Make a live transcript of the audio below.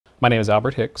My name is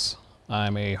Albert Hicks.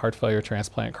 I'm a heart failure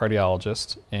transplant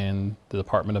cardiologist in the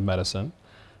Department of Medicine.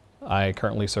 I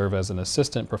currently serve as an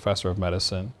assistant professor of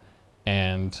medicine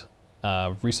and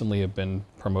recently have been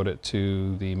promoted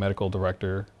to the medical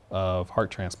director of heart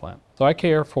transplant. So I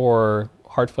care for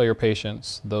heart failure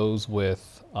patients, those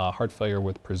with heart failure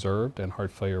with preserved and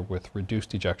heart failure with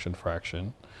reduced ejection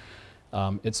fraction.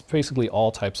 It's basically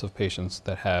all types of patients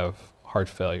that have heart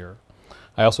failure.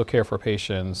 I also care for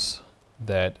patients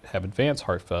that have advanced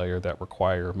heart failure that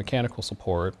require mechanical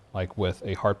support, like with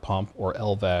a heart pump or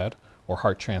LVAD or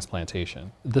heart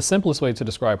transplantation. The simplest way to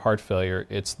describe heart failure,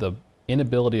 it's the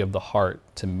inability of the heart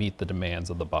to meet the demands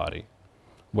of the body,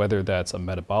 whether that's a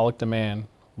metabolic demand,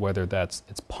 whether that's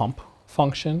its pump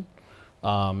function,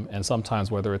 and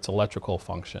sometimes whether it's electrical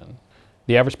function.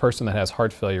 The average person that has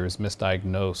heart failure is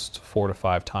misdiagnosed 4 to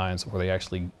 5 times before they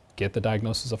actually get the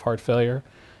diagnosis of heart failure.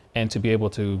 And to be able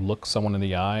to look someone in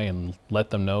the eye and let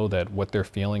them know that what they're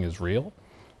feeling is real.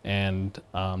 And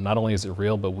not only is it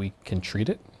real, but we can treat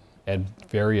it at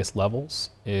various levels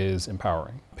is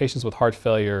empowering. Patients with heart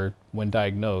failure, when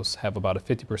diagnosed, have about a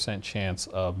 50% chance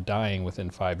of dying within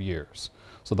 5 years.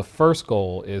 So the first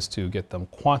goal is to get them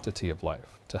quantity of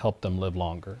life, to help them live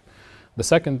longer. The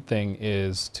second thing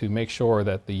is to make sure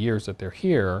that the years that they're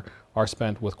here are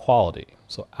spent with quality,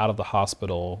 so out of the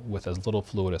hospital with as little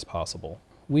fluid as possible.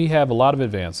 We have a lot of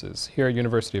advances. Here at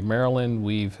University of Maryland,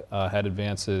 we've had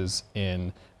advances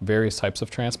in various types of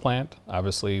transplant.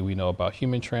 Obviously, we know about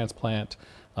human transplant.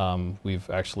 We've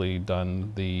actually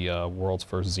done the world's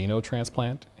first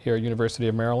xenotransplant here at University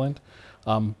of Maryland.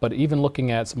 But even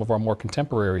looking at some of our more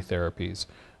contemporary therapies,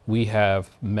 we have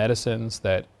medicines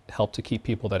that help to keep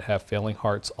people that have failing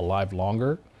hearts alive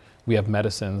longer. We have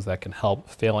medicines that can help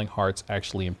failing hearts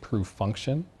actually improve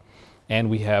function. And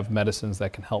we have medicines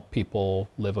that can help people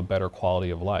live a better quality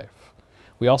of life.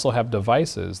 We also have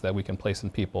devices that we can place in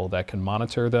people that can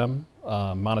monitor them,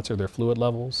 monitor their fluid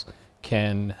levels,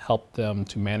 can help them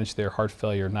to manage their heart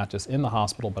failure not just in the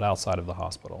hospital but outside of the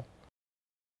hospital.